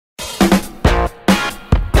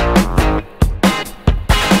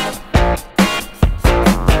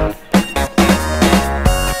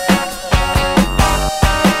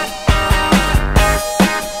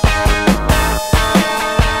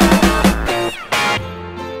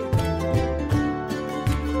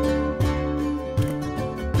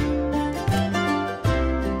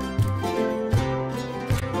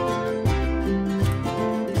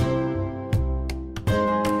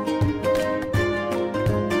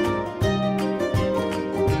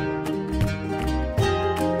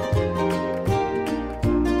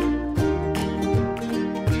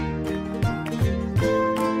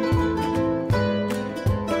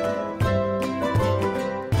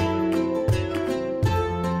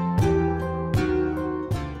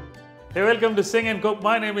Hey, welcome to Sing and Cook.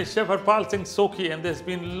 My name is Chefharpalsingh Soki, and there's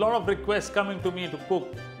been a lot of requests coming to me to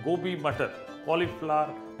cook Gobi Mattar,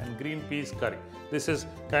 cauliflower and green peas curry. This is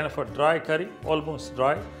kind of a dry curry, almost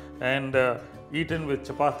dry, and eaten with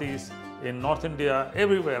chapatis in North India,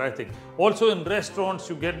 everywhere I think. Also in restaurants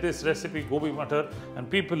you get this recipe Gobi Mattar and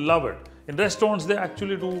people love it. In restaurants they add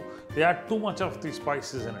too much of the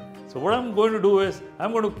spices in it. So what I'm going to do is,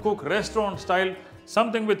 I'm going to cook restaurant style,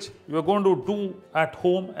 something which you are going to do at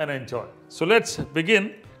home and enjoy. So let's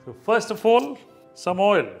begin. So first of all, some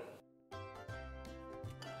oil.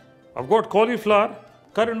 I've got cauliflower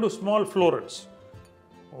cut into small florets.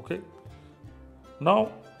 Okay.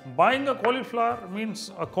 Now, buying a cauliflower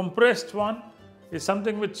means a compressed one is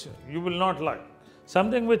something which you will not like.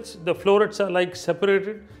 Something which the florets are like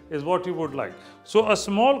separated is what you would like. So a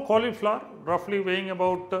small cauliflower, roughly weighing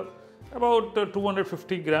about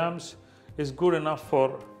 250 grams, is good enough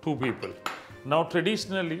for 2 people. Now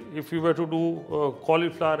traditionally, if you were to do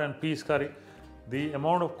cauliflower and peas curry, the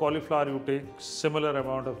amount of cauliflower you take, similar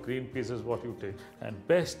amount of green peas is what you take, and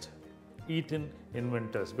best eaten in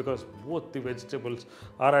winters, because both the vegetables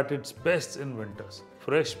are at its best in winters.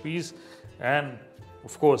 Fresh peas and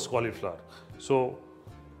of course cauliflower. So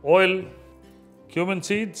oil, cumin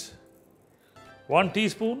seeds, 1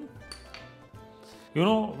 teaspoon. You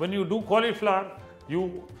know, when you do cauliflower,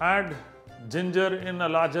 you add ginger in a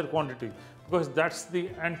larger quantity because that's the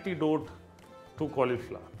antidote to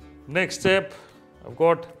cauliflower. Next step, I've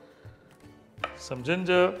got some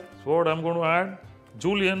ginger. That's what I'm going to add.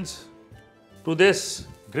 Juliennes. To this,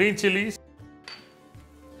 green chillies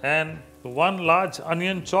and 1 large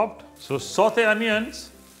onion chopped. So saute onions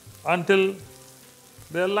until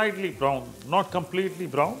they are lightly brown, not completely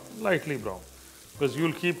brown, lightly brown, because you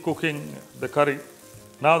will keep cooking the curry.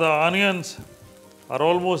 Now the onions are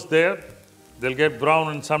almost there. They'll get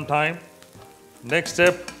brown in some time. Next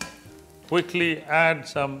step, quickly add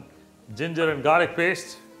some ginger and garlic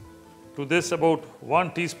paste. To this about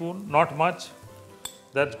 1 teaspoon, not much.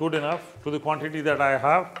 That's good enough to the quantity that I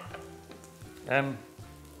have. And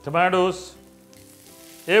tomatoes,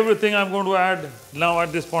 everything I'm going to add now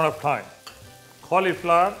at this point of time.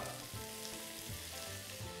 Cauliflower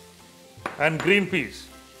and green peas.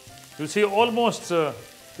 You see, almost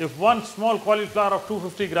if 1 small cauliflower of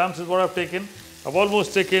 250 grams is what I've taken, I've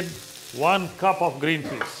almost taken 1 cup of green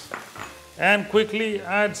peas. And quickly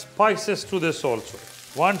add spices to this also.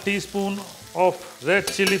 1 teaspoon of red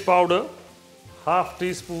chilli powder, half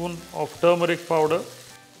teaspoon of turmeric powder,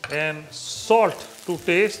 and salt to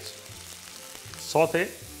taste. Saute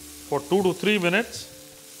for 2 to 3 minutes.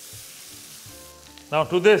 Now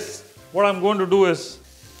to this, what I'm going to do is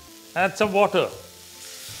add some water.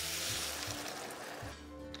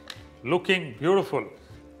 Looking beautiful.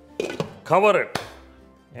 Cover it.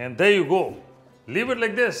 And there you go. Leave it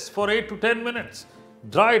like this for 8 to 10 minutes.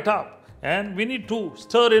 Dry it up. And we need to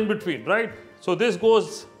stir in between, right? So this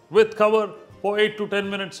goes with cover for 8 to 10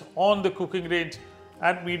 minutes on the cooking range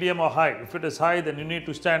at medium or high. If it is high, then you need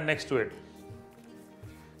to stand next to it.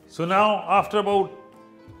 So now after about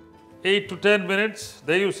 8 to 10 minutes,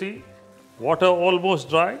 there you see, water almost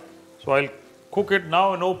dry. So I'll cook it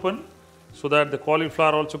now and open so that the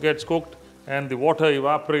cauliflower also gets cooked and the water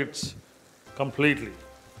evaporates completely.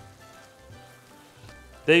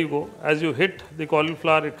 There you go. As you hit the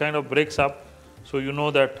cauliflower, it kind of breaks up. So you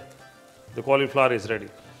know that the cauliflower is ready.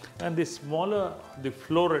 And the smaller the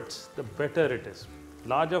florets, the better it is.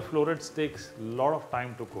 Larger florets takes a lot of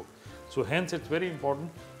time to cook. So hence it's very important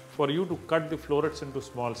for you to cut the florets into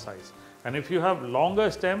small size. And if you have longer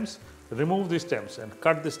stems, remove the stems and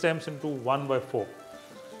cut the stems into 1/4.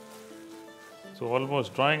 So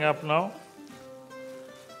almost drying up now.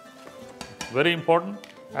 Very important.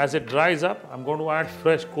 As it dries up, I'm going to add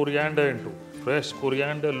fresh coriander into. Fresh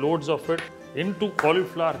coriander, loads of it, into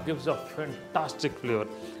cauliflower gives a fantastic flavor.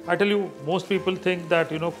 I tell you, most people think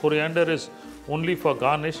that, you know, coriander is only for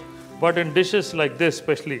garnish, but in dishes like this,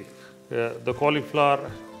 especially the cauliflower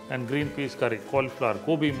and green peas curry, cauliflower,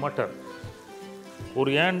 Gobi Mattar,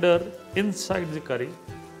 coriander inside the curry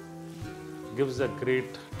gives a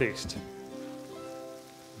great taste.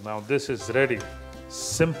 Now this is ready.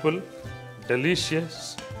 Simple,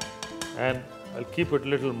 delicious, and I'll keep it a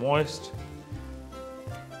little moist.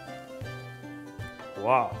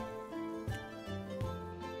 Wow!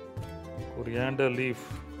 Coriander leaf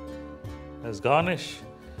as garnish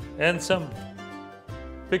and some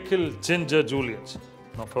pickled ginger juliennes.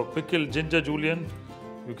 Now for pickled ginger julienne,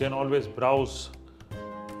 you can always browse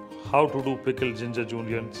how to do pickled ginger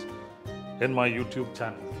juliennes in my YouTube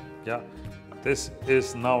channel. Yeah, this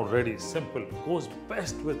is now ready. Simple, goes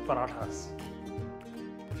best with parathas.